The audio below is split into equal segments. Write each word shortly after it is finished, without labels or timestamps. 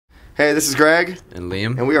Hey, this is Greg. And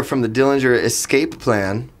Liam. And we are from the Dillinger Escape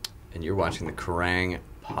Plan. And you're watching the Kerrang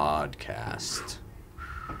podcast.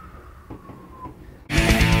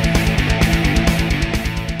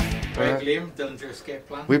 Greg, Liam, Dillinger Escape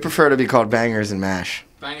Plan. We prefer to be called Bangers and Mash.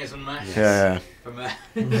 Bangers and Mash. Yeah. From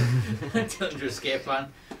Dillinger Escape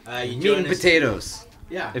Plan. You Meat join and us. potatoes.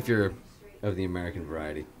 Yeah. If you're of the American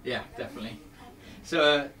variety. Yeah, definitely.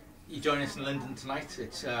 So you join us in London tonight.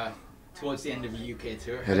 It's towards the end of the UK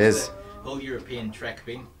tour. It is. The whole European trek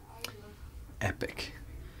been? Epic.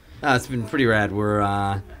 It's been pretty rad.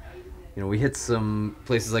 We're, we hit some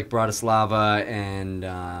places like Bratislava and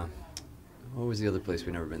what was the other place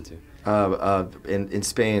we've never been to? In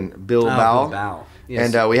Spain, Bilbao. Bilbao.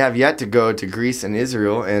 Yes. And we have yet to go to Greece and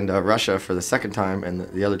Israel and Russia for the second time, and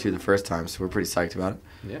the other two the first time. So we're pretty psyched about it.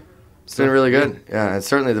 Yeah. It's been really good. Yeah, it's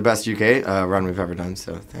certainly the best UK run we've ever done.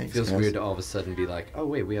 So thanks. It feels guys. weird to all of a sudden be like, oh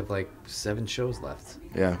wait, we have like 7 shows left.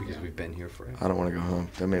 Yeah. Because we've been here forever. I don't want to go home.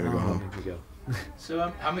 Don't make me go home. Make me go.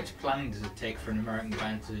 So how much planning does it take for an American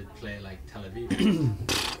band to play like Tel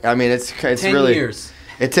Aviv? I mean, it's 10 really. years.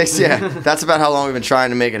 It takes, yeah, that's about how long we've been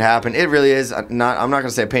trying to make it happen. It really is not, I'm not going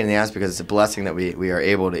to say a pain in the ass because it's a blessing that we are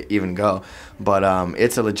able to even go. But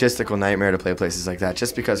it's a logistical nightmare to play places like that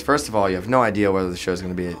just because, first of all, you have no idea whether the show is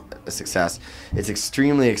going to be a success. It's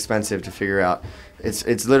extremely expensive to figure out. It's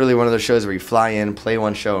literally one of those shows where you fly in, play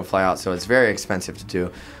one show, and fly out. So it's very expensive to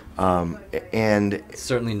do. And It's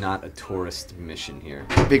certainly not a tourist mission here.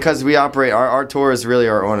 because we operate, our tours really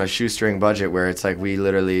are on a shoestring budget where it's like we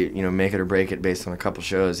literally, make it or break it based on a couple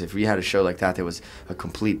shows. If we had a show like that was a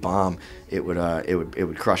complete bomb, it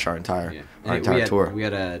would crush our entire tour. We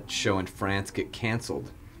had a show in France get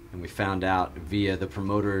canceled, and we found out via the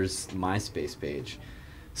promoter's MySpace page.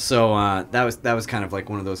 So that was kind of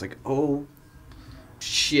like one of those like, oh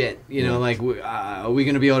shit, like are we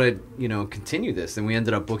gonna be able to continue this? And we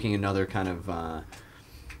ended up booking another kind of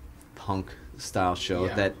punk style show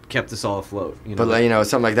that kept us all afloat. But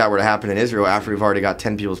something like that were to happen in Israel after we've already got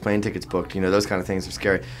 10 people's plane tickets booked. Those kind of things are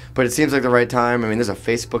scary. But it seems like the right time. I mean, there's a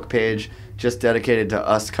Facebook page just dedicated to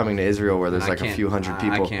us coming to Israel where there's like a few hundred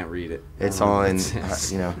people. I can't read it. It's all in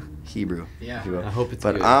Hebrew. Yeah. If you will. I hope it's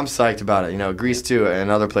But good. I'm psyched about it. Greece too,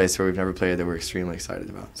 another place where we've never played that we're extremely excited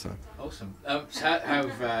about. So. Awesome. So how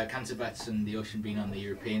have Cancer Bats and the Ocean been on the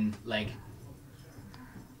European leg?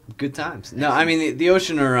 Good times. No, I mean the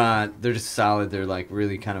Ocean are they're just solid. They're like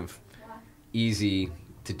really kind of easy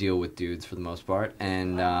to deal with dudes for the most part,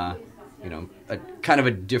 and a kind of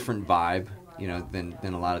a different vibe, than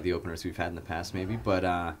a lot of the openers we've had in the past maybe. But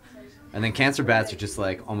and then Cancer Bats are just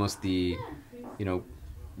like almost the,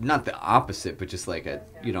 not the opposite, but just like a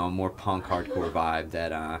a more punk hardcore vibe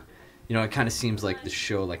that it kind of seems like the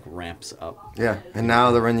show like ramps up. Yeah, and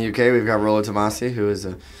now that we're in the UK, we've got Rollo Tomasi, who is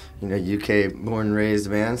a UK born and raised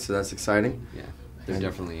man, so that's exciting. Yeah, they're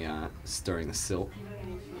definitely stirring the silt.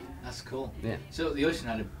 That's cool. Yeah. So the Ocean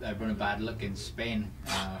had a run of bad luck in Spain.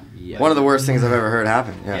 Yeah. One of the worst things I've ever heard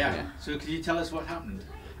happen. Yeah. So could you tell us what happened?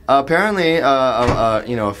 Apparently,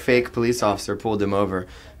 a fake police officer pulled them over,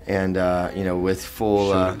 and with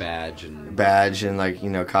full Showed a badge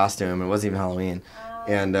and costume. It wasn't even Halloween,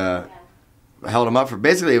 and held him up for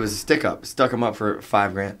basically it was a stick up. Stuck him up for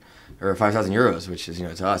 $5,000 or 5,000 euros, which is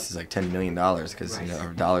to us is like $10 million because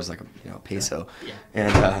our dollar's like a peso,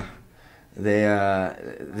 and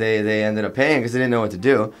they ended up paying because they didn't know what to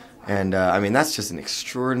do. And I mean that's just an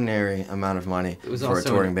extraordinary amount of money for a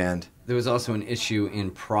touring band. There was also an issue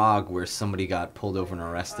in Prague where somebody got pulled over and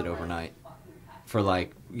arrested overnight for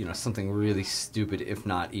like something really stupid, if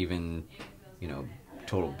not even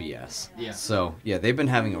total BS. Yeah. So yeah, they've been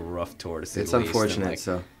having a rough tour to say the least. It's unfortunate. And, like,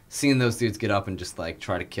 so seeing those dudes get up and just like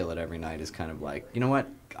try to kill it every night is kind of like, what?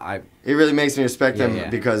 It really makes me respect them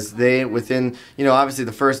because they within obviously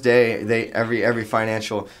the first day every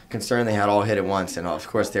financial concern they had all hit at once, and of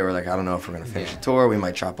course they were like, I don't know if we're gonna finish the tour, we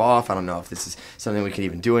might drop off, I don't know if this is something we can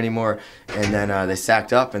even do anymore, and then they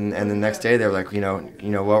sacked up, and the next day they were like,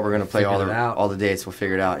 what, we're gonna play all the dates, we'll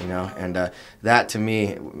figure it out, and that to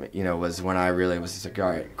me was when I really was just like, all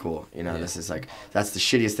right, cool, this is like that's the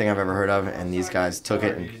shittiest thing I've ever heard of, and these guys took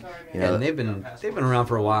it, and and they've been around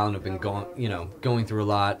for a while and have been going through a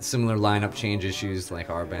lot. Similar lineup change issues like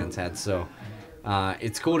our band's had, so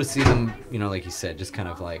it's cool to see them, like you said, just kind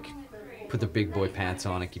of like put the big boy pants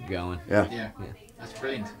on and keep going. Yeah, that's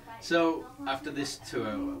brilliant. So after this tour,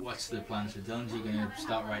 what's the plans for Dillinger? Are you going to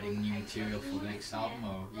start writing new material for the next album,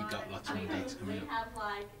 or you got lots more dates coming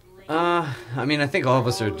up? I mean, I think all of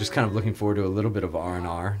us are just kind of looking forward to a little bit of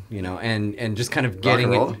R&R, and just kind of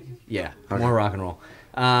getting rock and roll? Yeah, more rock and roll,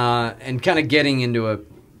 and kind of getting into a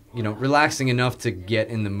relaxing enough to get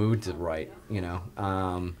in the mood to write,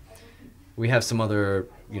 we have some other,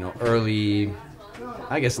 early,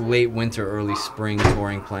 I guess late winter, early spring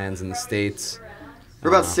touring plans in the States. We're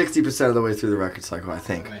about 60% of the way through the record cycle, I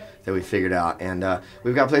think, that we figured out. And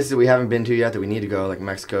we've got places that we haven't been to yet that we need to go, like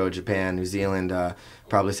Mexico, Japan, New Zealand,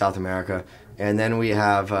 probably South America. And then we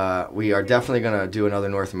are definitely going to do another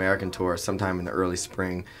North American tour sometime in the early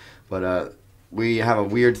spring. But we have a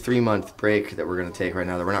weird 3-month break that we're going to take right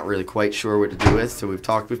now that we're not really quite sure what to do with. So we've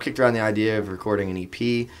kicked around the idea of recording an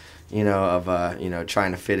EP,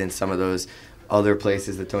 trying to fit in some of those other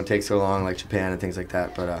places that don't take so long, like Japan and things like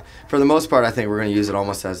that. But for the most part, I think we're going to use it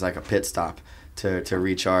almost as like a pit stop to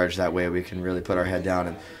recharge. That way we can really put our head down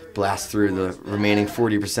and blast through the remaining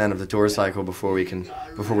 40% of the tour cycle before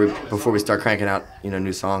we start cranking out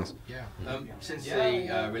new songs. Yeah. Since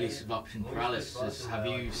the release of Option Paralysis, have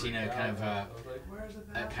you seen a kind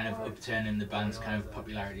of upturn in the band's kind of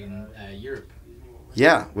popularity in Europe?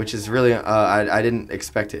 Yeah, which is really I didn't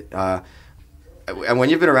expect it. And when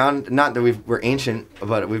you've been around, not that we're ancient,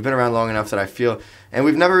 but we've been around long enough that I feel, and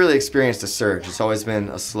we've never really experienced a surge. It's always been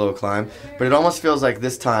a slow climb, but it almost feels like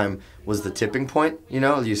this time was the tipping point. You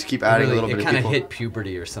just keep adding a little bit of people. It kind of hit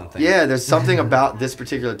puberty or something. Yeah, there's something about this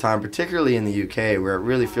particular time, particularly in the UK, where it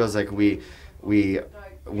really feels like we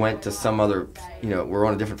went to some other, we're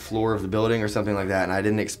on a different floor of the building or something like that, and I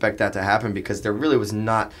didn't expect that to happen because there really was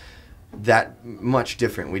not that much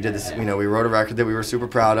different. We did this, we wrote a record that we were super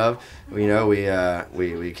proud of. We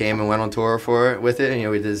came and went on tour with it,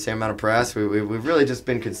 and we did the same amount of press. We've really just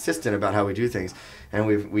been consistent about how we do things, and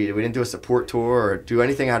we didn't do a support tour or do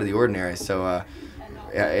anything out of the ordinary. So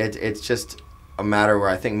it's just a matter where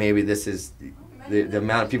I think maybe this is the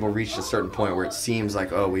amount of people reached a certain point where it seems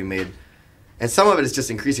like, oh, we made. And some of it is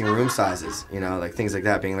just increasing room sizes, like things like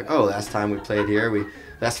that, being like, oh, last time we played here,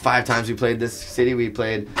 last 5 times we played this city, we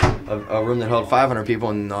played a room that held 500 people,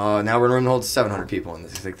 and now we're in a room that holds 700 people, and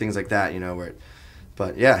it's like things like that,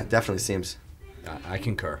 but yeah, it definitely seems. I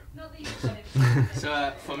concur.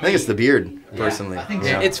 So for me, I think it's the beard, personally. I think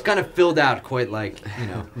it's kind of filled out quite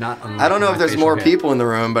not unlike I don't know if there's more hair. people in the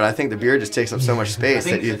room, but I think the beard just takes up so much space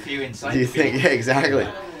I think that there's a few inside. you think, yeah, exactly.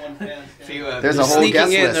 There's a whole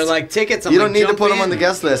guest in, list. They're like tickets. You don't need to put them on the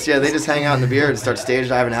guest list. Yeah, they just hang out in the beard and start stage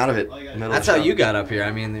diving out of it. That's how you got up here.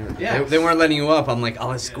 I mean, they weren't letting you up. I'm like,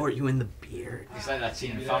 I'll escort you in the beard. It's like that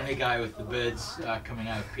scene in Family Guy with the birds coming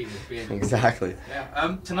out of Peter's beard. Exactly.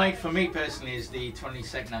 Yeah. Tonight for me personally is the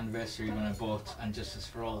 22nd anniversary when I bought And Justice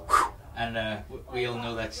for All, and we all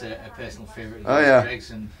know that's a personal favourite of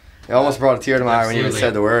Greg's. And it almost brought a tear to my eye when you even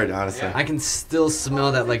said the word, honestly. I can still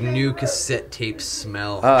smell that like new cassette tape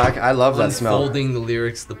smell. Oh, I love that smell. Unfolding the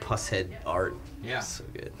lyrics, the Pusshead art. Yeah. So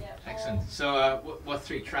good. Excellent. So what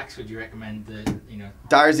 3 tracks would you recommend that,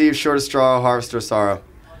 Dyer's Eve, Short of Straw, Harvester of Sorrow.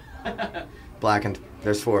 Blackened.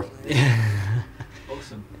 There's 4.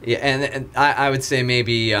 Awesome. Yeah, and I would say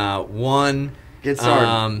maybe 1. Get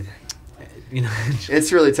started.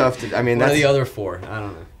 It's really tough to. I mean, what that's are the other 4? I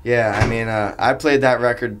don't know. Yeah, I mean, I played that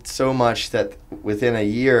record so much that within a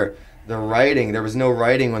year, there was no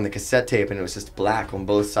writing on the cassette tape, and it was just black on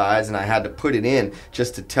both sides, and I had to put it in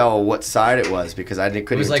just to tell what side it was because couldn't even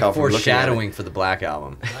tell. It was like foreshadowing for for the Black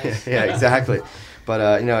Album. Nice. Yeah, exactly.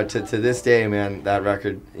 But to this day, man, that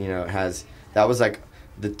record, that was like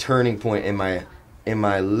the turning point in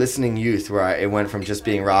my listening youth, where it went from just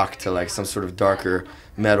being rock to like some sort of darker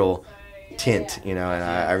metal tint, and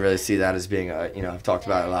I really see that as being I've talked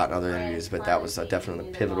about it a lot in other interviews, but that was definitely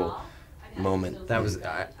a pivotal moment. That was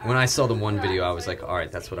when I saw the one video, I was like, all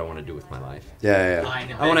right, that's what I want to do with my life. Yeah.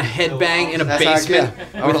 I want to headbang in a basement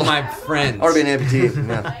with my friends. I want to be an amputee.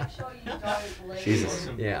 Yeah. Jesus.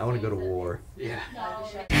 Yeah, I want to go to war. Yeah.